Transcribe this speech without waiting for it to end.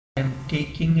I am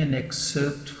taking an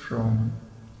excerpt from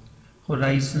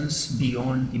Horizons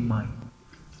Beyond the Mind.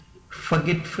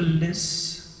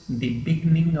 Forgetfulness, the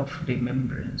beginning of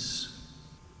remembrance.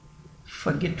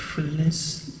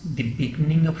 Forgetfulness, the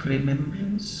beginning of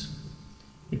remembrance.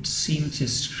 It seems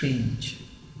strange,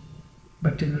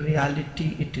 but in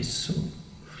reality it is so.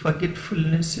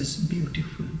 Forgetfulness is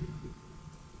beautiful.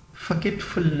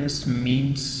 Forgetfulness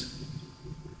means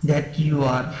that you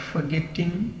are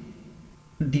forgetting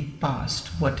the past,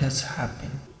 what has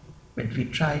happened, but we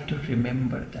try to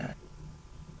remember that.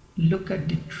 Look at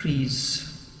the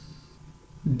trees.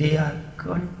 They are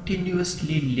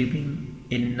continuously living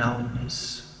in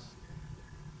nowness.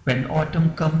 When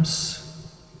autumn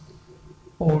comes,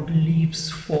 old leaves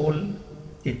fall,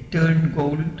 they turn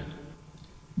gold,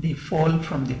 they fall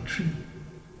from the tree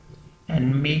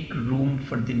and make room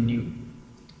for the new.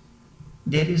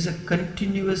 There is a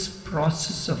continuous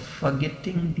process of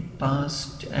forgetting the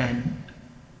past and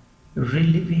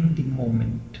reliving the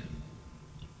moment.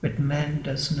 But man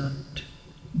does not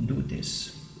do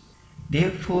this.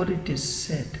 Therefore it is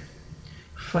said,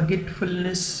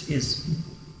 forgetfulness is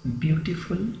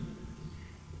beautiful.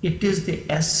 It is the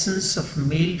essence of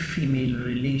male-female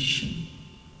relation.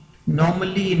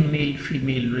 Normally in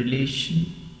male-female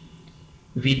relation,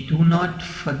 we do not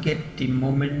forget the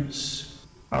moments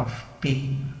of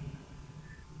pain.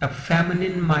 A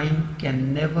feminine mind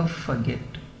can never forget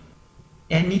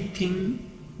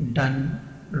anything done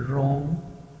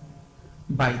wrong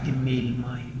by the male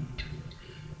mind.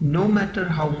 No matter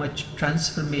how much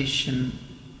transformation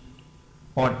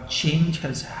or change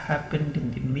has happened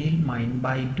in the male mind,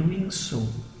 by doing so,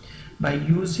 by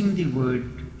using the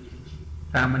word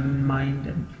feminine mind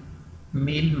and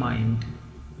male mind,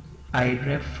 I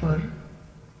refer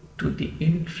to the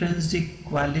intrinsic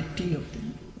quality of the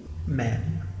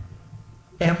man.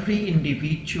 Every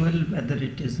individual, whether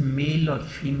it is male or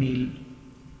female,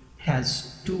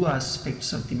 has two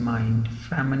aspects of the mind,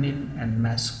 feminine and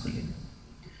masculine,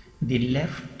 the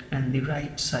left and the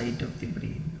right side of the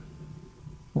brain.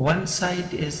 One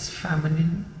side is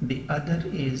feminine, the other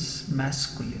is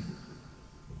masculine.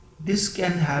 This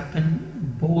can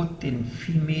happen both in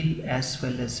female as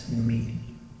well as in male.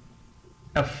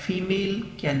 A female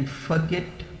can forget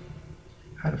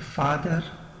her father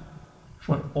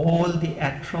for all the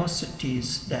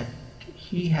atrocities that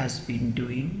he has been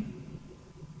doing,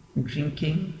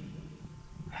 drinking,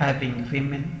 having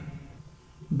women,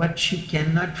 but she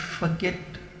cannot forget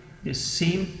the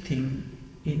same thing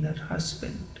in her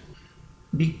husband,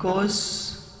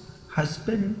 because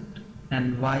husband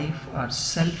and wife are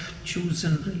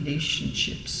self-chosen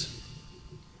relationships.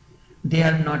 They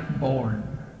are not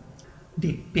born.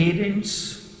 The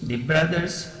parents, the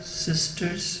brothers,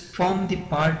 sisters form the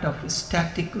part of a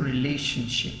static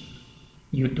relationship.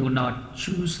 You do not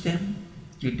choose them,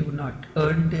 you do not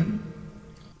earn them.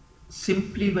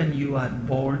 Simply when you are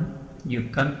born, you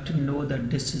come to know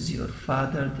that this is your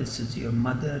father, this is your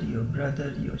mother, your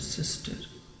brother, your sister.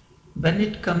 When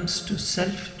it comes to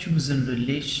self-chosen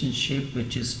relationship,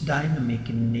 which is dynamic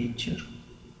in nature,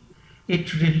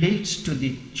 it relates to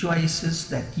the choices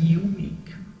that you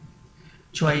make.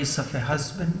 Choice of a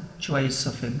husband, choice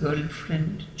of a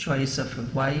girlfriend, choice of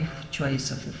a wife, choice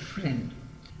of a friend.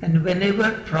 And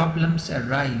whenever problems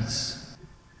arise,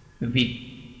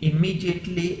 we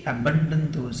immediately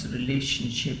abandon those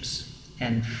relationships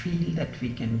and feel that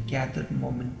we can gather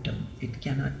momentum. It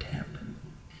cannot happen.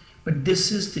 But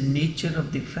this is the nature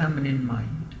of the feminine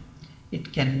mind.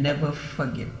 It can never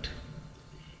forget.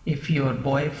 If your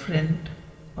boyfriend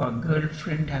or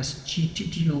girlfriend has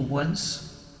cheated you once,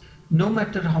 no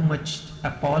matter how much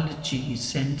apology he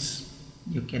sends,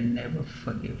 you can never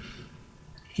forgive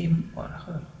him or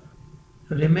her.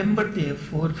 Remember,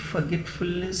 therefore,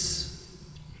 forgetfulness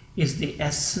is the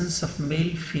essence of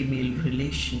male-female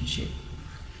relationship.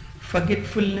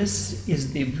 Forgetfulness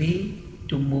is the way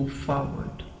to move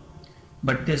forward.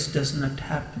 But this does not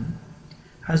happen.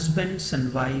 Husbands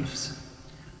and wives,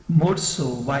 more so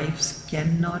wives,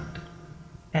 cannot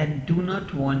and do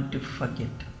not want to forget.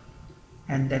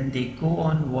 And then they go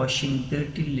on washing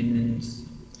dirty linens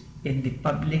in the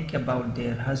public about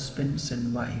their husbands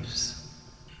and wives.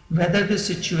 Whether the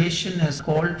situation has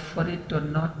called for it or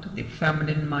not, the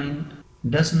feminine mind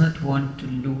does not want to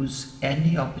lose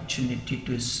any opportunity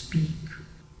to speak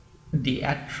the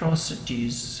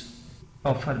atrocities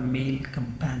of her male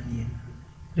companion.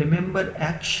 Remember,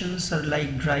 actions are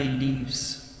like dry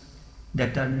leaves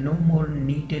that are no more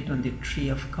needed on the tree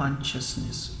of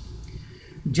consciousness.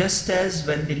 Just as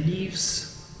when the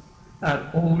leaves are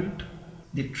old,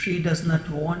 the tree does not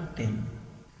want them.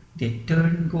 They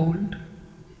turn gold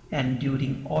and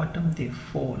during autumn they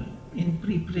fall in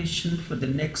preparation for the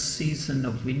next season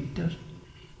of winter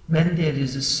when there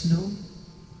is a snow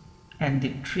and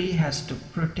the tree has to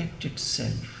protect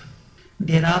itself.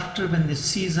 Thereafter, when the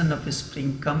season of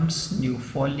spring comes, new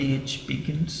foliage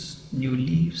begins, new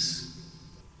leaves.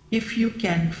 If you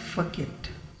can forget,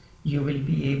 you will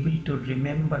be able to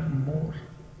remember more,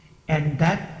 and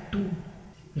that too,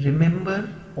 remember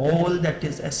all that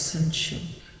is essential.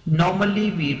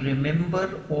 Normally we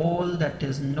remember all that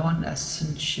is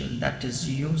non-essential, that is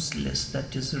useless,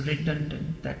 that is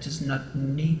redundant, that is not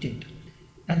needed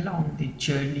along the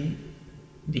journey,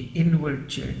 the inward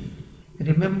journey.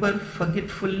 Remember,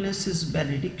 forgetfulness is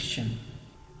benediction.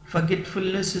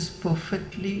 Forgetfulness is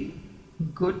perfectly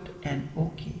good and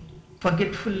okay.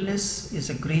 Forgetfulness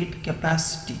is a great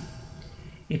capacity.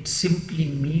 It simply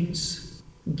means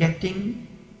getting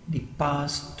the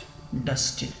past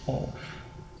dusted off.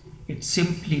 It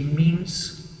simply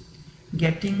means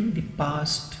getting the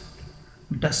past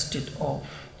dusted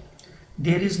off.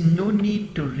 There is no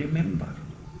need to remember.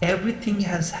 Everything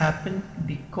has happened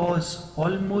because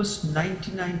almost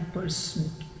 99%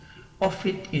 of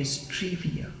it is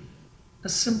trivia,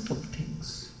 simple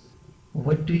things.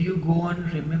 What do you go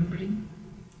on remembering?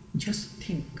 Just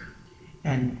think.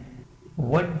 And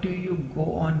what do you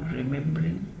go on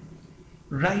remembering?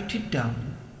 Write it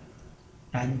down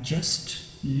and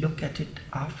just look at it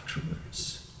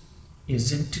afterwards.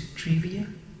 Isn't it trivia?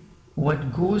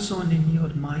 What goes on in your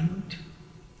mind,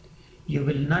 you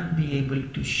will not be able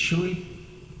to show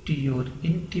it to your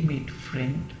intimate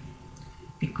friend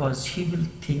because he will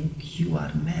think you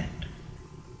are mad.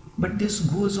 But this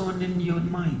goes on in your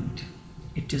mind.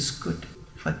 It is good.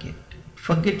 Forget.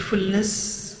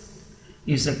 Forgetfulness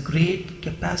is a great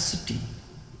capacity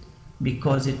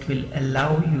because it will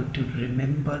allow you to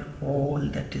remember all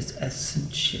that is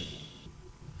essential.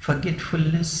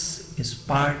 Forgetfulness is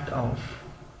part of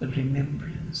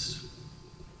remembrance.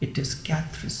 It is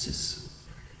catharsis.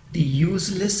 The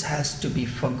useless has to be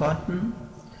forgotten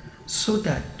so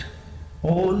that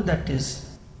all that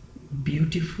is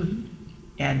beautiful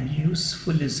and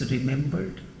useful is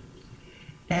remembered,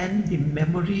 and the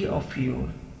memory of your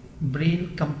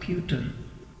brain computer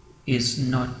is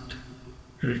not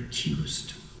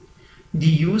reduced. The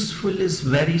useful is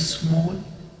very small,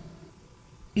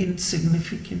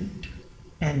 insignificant,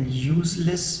 and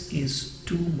useless is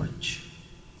too much.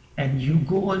 And you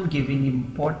go on giving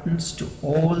importance to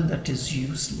all that is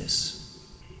useless.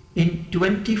 In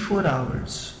 24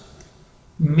 hours,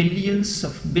 millions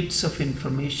of bits of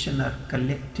information are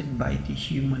collected by the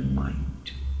human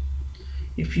mind.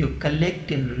 If you collect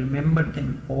and remember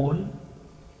them all,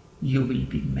 you will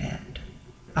be mad.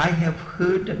 I have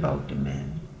heard about a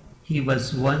man. He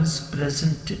was once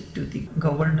presented to the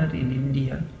governor in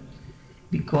India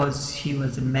because he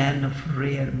was a man of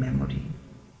rare memory.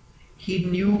 He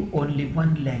knew only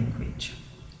one language,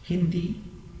 Hindi,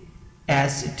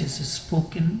 as it is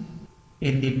spoken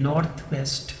in the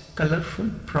northwest colorful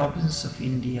province of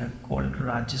India called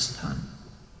Rajasthan.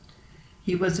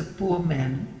 He was a poor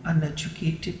man,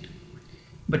 uneducated,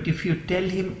 but if you tell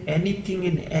him anything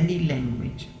in any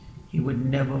language, he would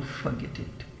never forget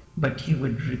it, but he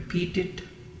would repeat it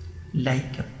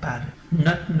like a parrot,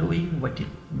 not knowing what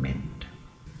it meant.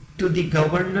 To the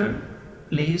governor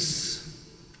place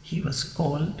he was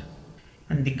called,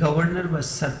 and the governor was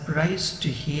surprised to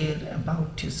hear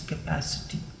about his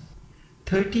capacity.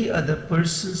 30 other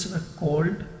persons were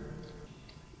called,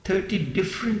 30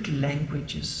 different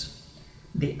languages.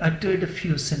 They uttered a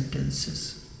few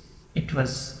sentences. It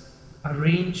was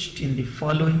arranged in the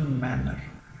following manner.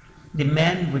 The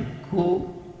man would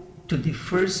go to the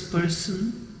first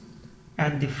person,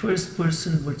 and the first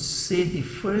person would say the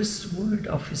first word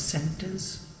of his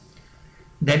sentence.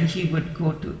 Then he would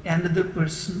go to another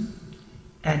person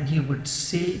and he would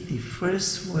say the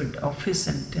first word of his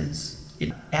sentence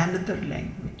in another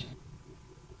language.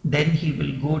 Then he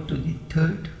will go to the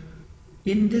third.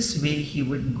 In this way he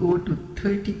would go to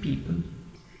 30 people.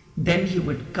 Then he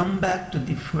would come back to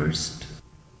the first,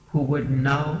 who would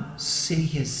now say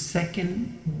his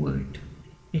second word.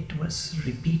 It was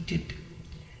repeated.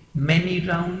 Many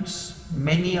rounds,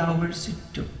 many hours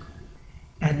it took.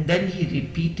 And then he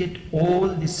repeated all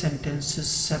the sentences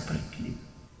separately.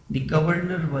 The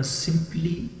governor was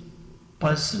simply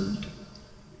puzzled,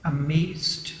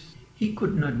 amazed. He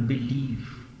could not believe.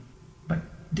 But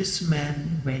this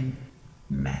man went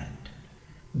mad.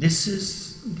 This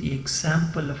is the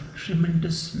example of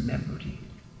tremendous memory.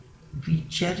 We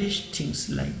cherish things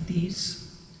like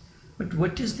these, but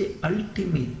what is the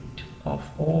ultimate of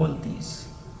all these?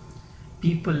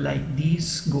 People like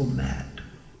these go mad.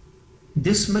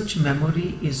 This much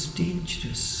memory is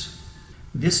dangerous.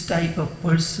 This type of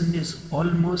person is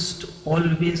almost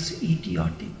always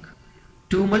idiotic.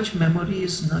 Too much memory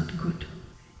is not good.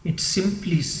 It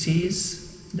simply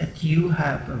says that you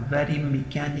have a very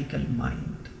mechanical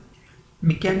mind.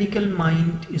 Mechanical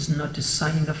mind is not a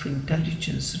sign of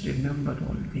intelligence, remember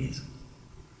always.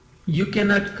 You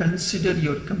cannot consider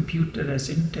your computer as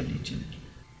intelligent.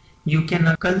 You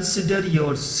cannot consider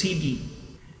your CD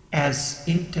as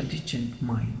intelligent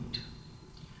mind.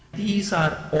 These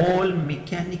are all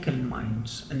mechanical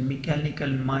minds, and mechanical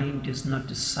mind is not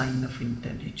a sign of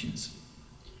intelligence.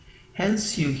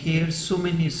 Hence you hear so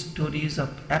many stories of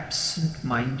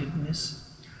absent-mindedness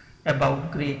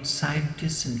about great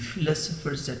scientists and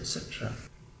philosophers, etc.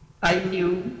 I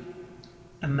knew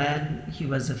a man, he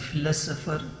was a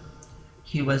philosopher.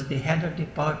 He was the head of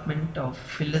department of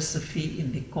philosophy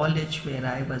in the college where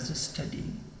I was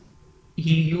studying.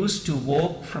 He used to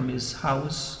walk from his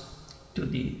house to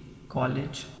the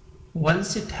college.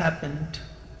 Once it happened,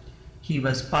 he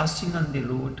was passing on the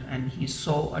road and he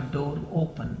saw a door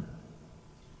open.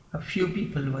 A few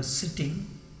people were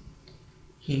sitting.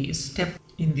 He stepped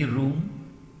in the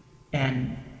room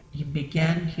and he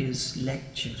began his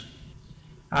lecture.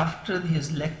 After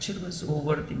his lecture was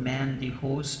over, the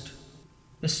host,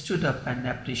 stood up and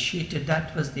appreciated.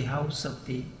 That was the house of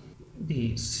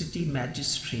the city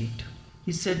magistrate.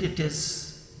 He said, "It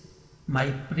is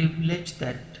my privilege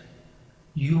that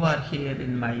you are here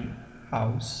in my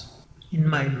house, in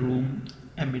my room,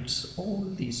 amidst all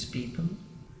these people.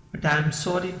 But I am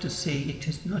sorry to say it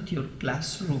is not your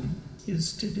classroom.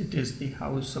 Instead, it is the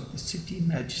house of the city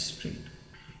magistrate."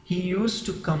 He used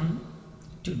to come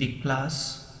to the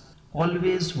class,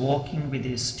 always walking with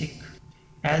a stick.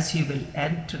 As he will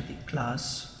enter the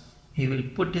class, he will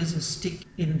put his stick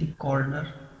in the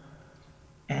corner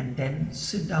and then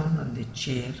sit down on the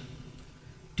chair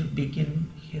to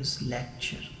begin his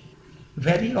lecture.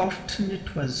 Very often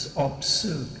it was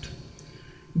observed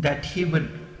that he would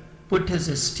put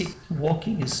his stick,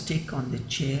 walking his stick on the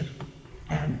chair,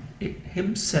 and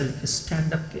himself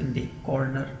stand up in the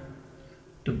corner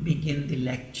to begin the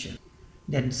lecture.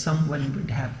 Then someone would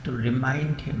have to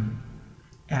remind him,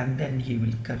 and then he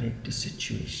will correct the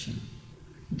situation.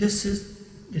 This is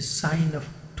the sign of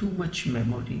too much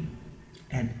memory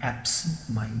and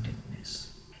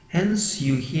absent-mindedness. Hence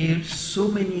you hear so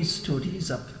many stories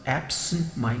of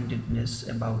absent-mindedness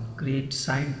about great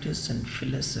scientists and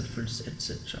philosophers,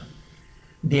 etc.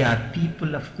 They are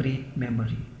people of great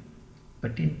memory,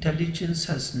 but intelligence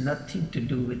has nothing to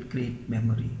do with great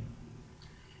memory.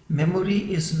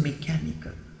 Memory is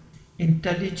mechanical.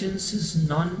 Intelligence is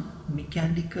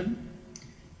non-mechanical.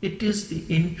 It is the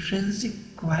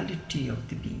intrinsic quality of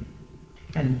the being,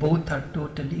 and both are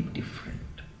totally different.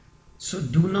 So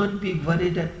do not be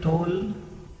worried at all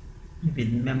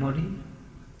with memory.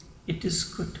 It is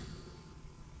good,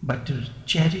 but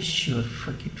cherish your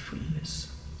forgetfulness.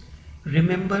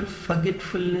 Remember,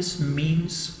 forgetfulness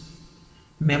means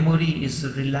memory is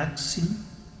relaxing.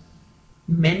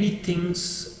 Many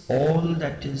things, all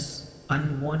that is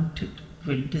unwanted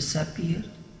will disappear,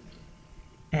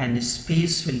 and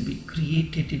space will be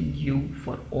created in you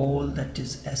for all that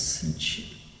is essential.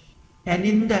 And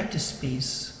in that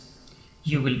space,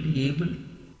 you will be able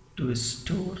to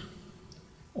store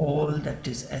all that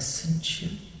is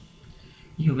essential.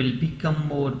 You will become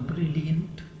more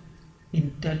brilliant,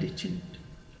 intelligent,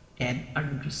 and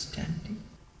understanding.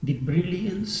 The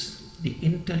brilliance, the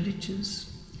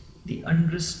intelligence, the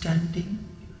understanding,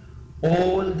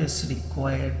 all this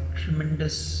required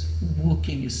tremendous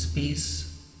working space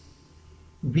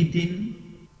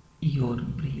within your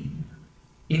brain.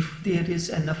 If there is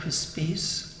enough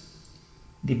space,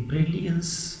 the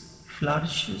brilliance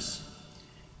flourishes,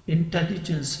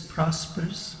 intelligence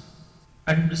prospers,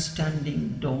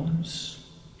 understanding dawns,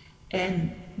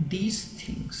 and these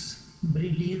things,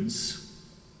 brilliance,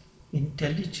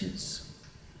 intelligence,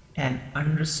 and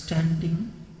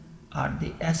understanding, are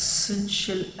the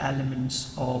essential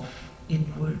elements of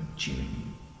inward journey.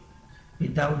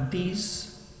 Without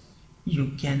these,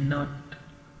 you cannot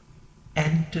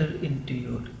enter into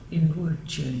your inward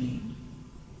journey.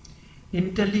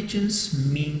 Intelligence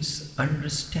means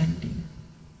understanding.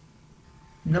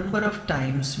 Number of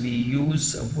times we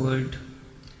use a word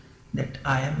that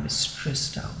I am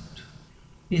stressed out.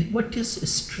 What is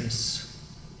stress?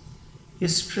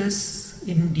 Stress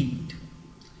indeed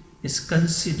is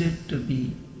considered to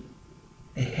be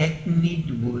a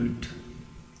hackneyed word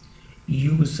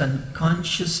used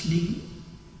unconsciously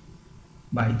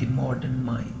by the modern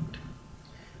mind.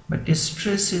 But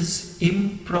stress is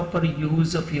improper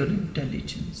use of your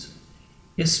intelligence.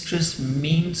 Stress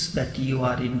means that you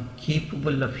are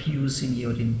incapable of using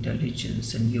your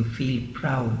intelligence and you feel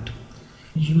proud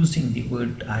using the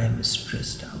word I am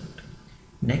stressed out.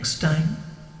 Next time,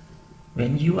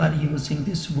 when you are using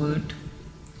this word,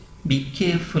 be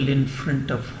careful in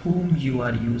front of whom you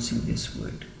are using this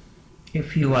word.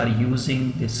 If you are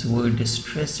using this word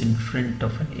stress in front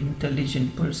of an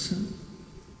intelligent person,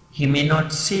 he may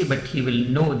not say, but he will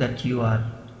know that you are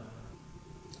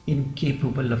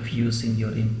incapable of using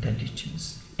your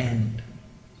intelligence and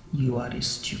you are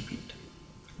stupid.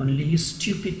 Only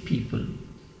stupid people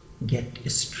get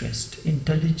stressed.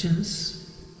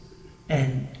 Intelligence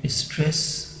and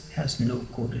stress has no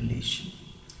correlation.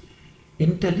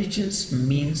 Intelligence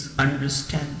means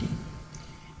understanding,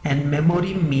 and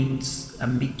memory means a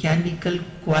mechanical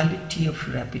quality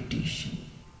of repetition,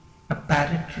 a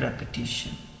parrot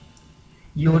repetition.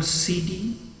 Your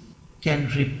CD can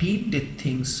repeat the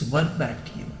things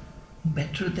verbatim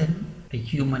better than a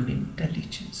human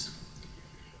intelligence.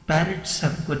 Parrots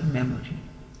have good memory.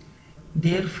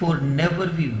 Therefore, never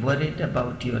be worried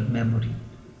about your memory.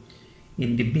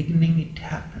 In the beginning, it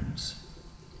happens.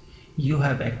 You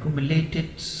have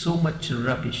accumulated so much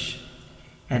rubbish,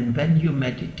 and when you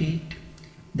meditate,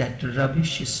 that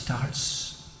rubbish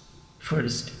starts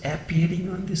first appearing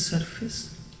on the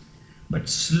surface, but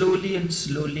slowly and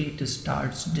slowly it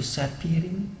starts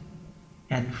disappearing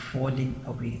and falling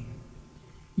away.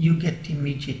 You get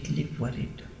immediately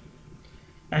worried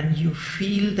and you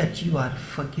feel that you are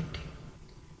forgetting,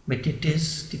 but it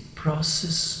is the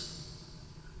process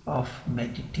of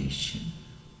meditation.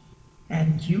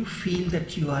 And you feel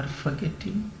that you are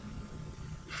forgetting.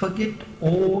 Forget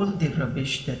all the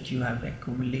rubbish that you have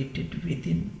accumulated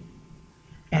within,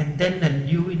 and then a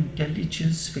new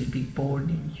intelligence will be born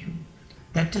in you.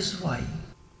 That is why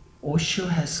Osho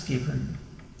has given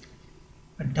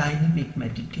a dynamic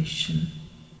meditation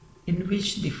in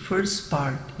which the first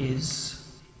part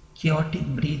is chaotic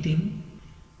breathing.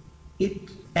 It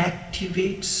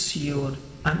activates your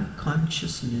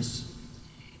unconsciousness,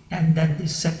 and then the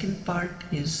second part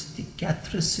is the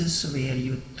catharsis, where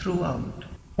you throw out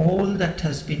all that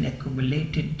has been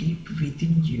accumulated deep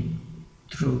within you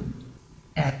through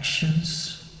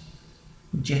actions,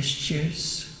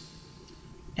 gestures,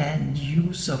 and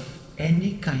use of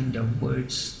any kind of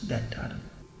words that are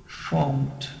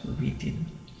formed within.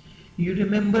 You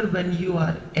remember when you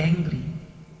are angry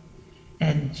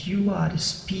and you are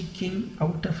speaking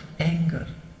out of anger,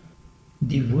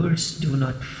 the words do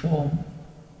not form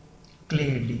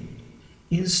clearly.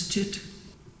 Instead,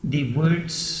 the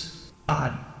words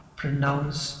are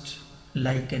pronounced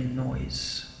like a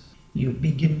noise. You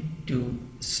begin to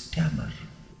stammer.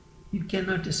 You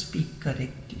cannot speak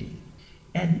correctly.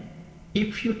 And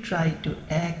if you try to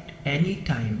act any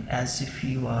time as if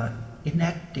you are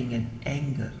enacting an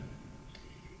anger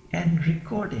and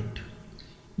record it,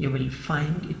 you will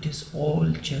find it is all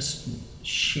just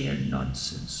sheer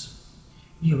nonsense.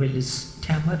 You will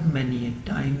stammer many a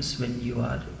times when you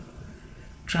are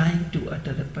trying to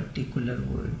utter a particular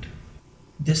word.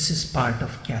 This is part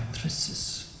of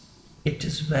catharsis. It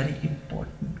is very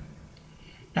important.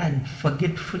 And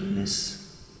forgetfulness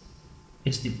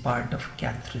is the part of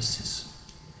catharsis.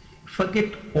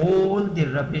 Forget all the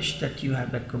rubbish that you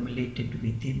have accumulated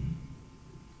within,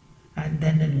 and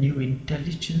then a new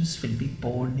intelligence will be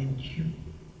born in you.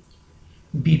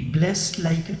 Be blessed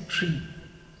like a tree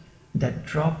that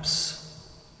drops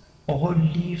all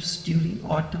leaves during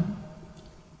autumn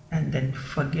and then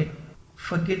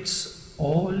forgets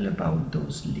all about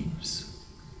those leaves.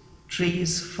 Tree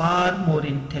is far more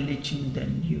intelligent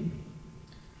than you,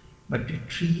 but the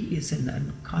tree is an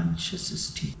unconscious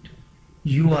state.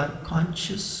 You are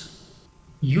conscious.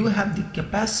 You have the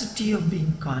capacity of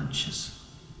being conscious,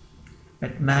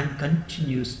 but man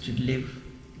continues to live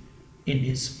in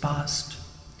his past,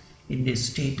 in the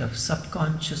state of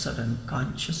subconscious or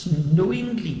unconscious.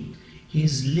 Knowingly, he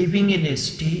is living in a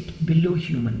state below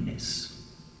humanness.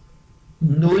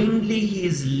 Knowingly, he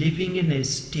is living in a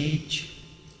stage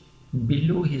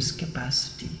below his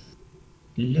capacity.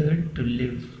 Learn to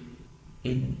live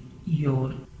in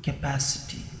your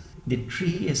capacity. The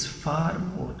tree is far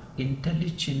more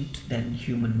intelligent than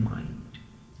human mind.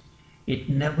 It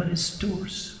never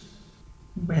stores.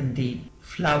 When the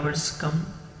flowers come,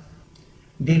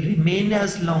 they remain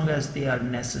as long as they are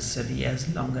necessary,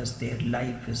 as long as their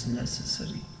life is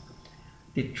necessary.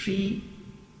 The tree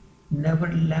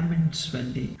never laments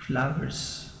when the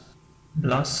flowers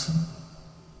blossom,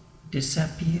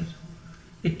 disappear.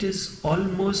 It is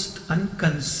almost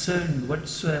unconcerned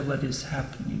whatsoever is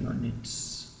happening on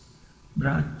its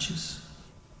branches.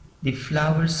 The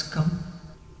flowers come,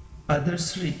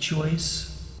 Others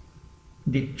rejoice.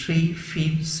 The tree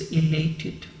feels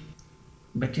elated,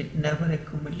 but it never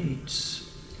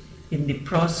accumulates. In the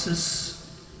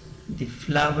process, the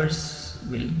flowers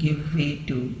will give way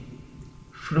to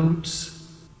fruits,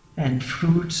 and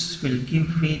fruits will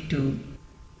give way to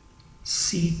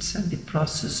seeds, and the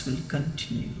process will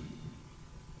continue.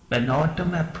 When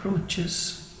autumn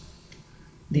approaches,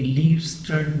 the leaves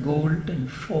turn gold and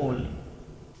fall,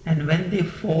 and when they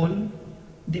fall,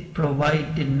 they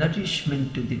provide the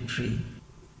nourishment to the tree.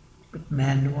 But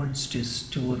man wants to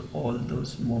store all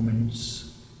those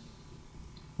moments,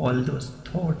 all those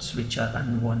thoughts which are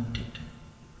unwanted.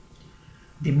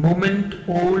 The moment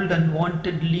old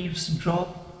unwanted leaves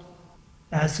drop,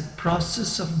 as a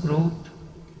process of growth,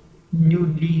 new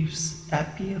leaves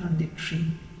appear on the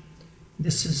tree.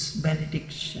 This is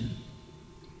benediction.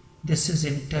 This is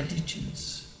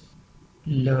intelligence.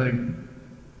 Learn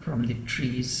from the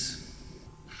trees.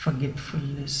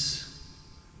 Forgetfulness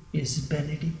is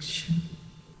benediction.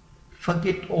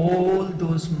 Forget all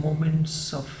those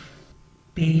moments of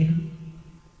pain,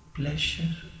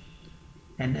 pleasure,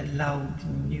 and allow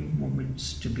the new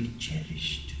moments to be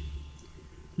cherished.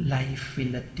 Life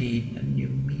will attain a new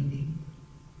meaning,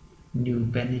 new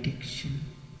benediction,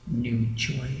 new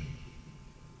joy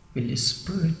will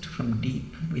spurt from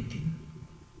deep within.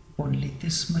 Only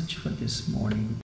this much for this morning.